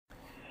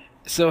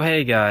So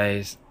hey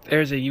guys,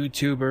 there's a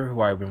YouTuber who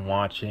I've been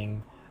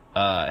watching.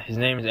 His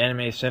name is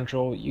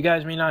Animecentrul. You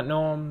guys may not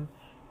know him,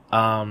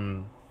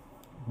 um,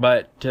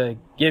 but to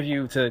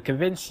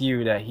convince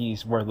you that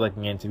he's worth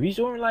looking into, he's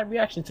doing live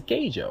reactions to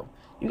Keijo.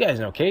 You guys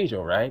know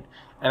Keijo, right?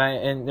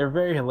 And they're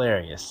very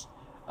hilarious.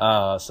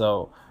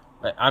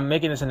 I'm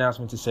making this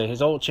announcement to say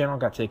his old channel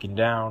got taken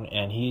down,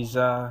 and he's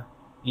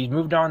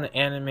moved on to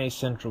Anime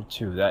Central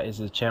 2. That is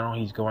the channel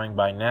he's going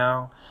by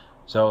now.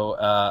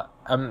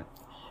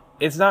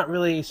 It's not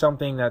really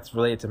something that's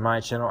related to my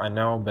channel, I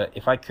know, but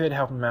if I could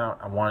help him out,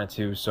 I wanted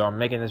to. So I'm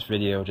making this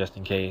video just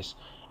in case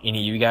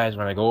any of you guys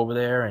want to go over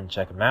there and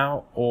check him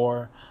out,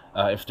 or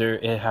if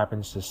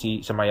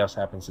somebody else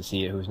happens to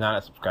see it who's not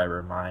a subscriber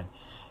of mine,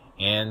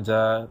 and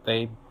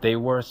they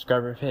were a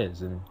subscriber of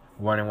his and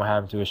wondering what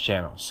happened to his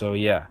channel. So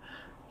yeah,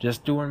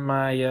 just doing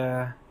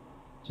my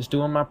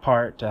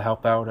part to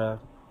help out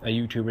a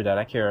YouTuber that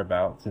I care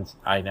about, since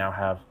I now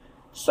have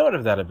sort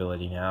of that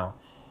ability now,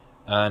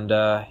 and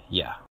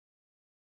yeah.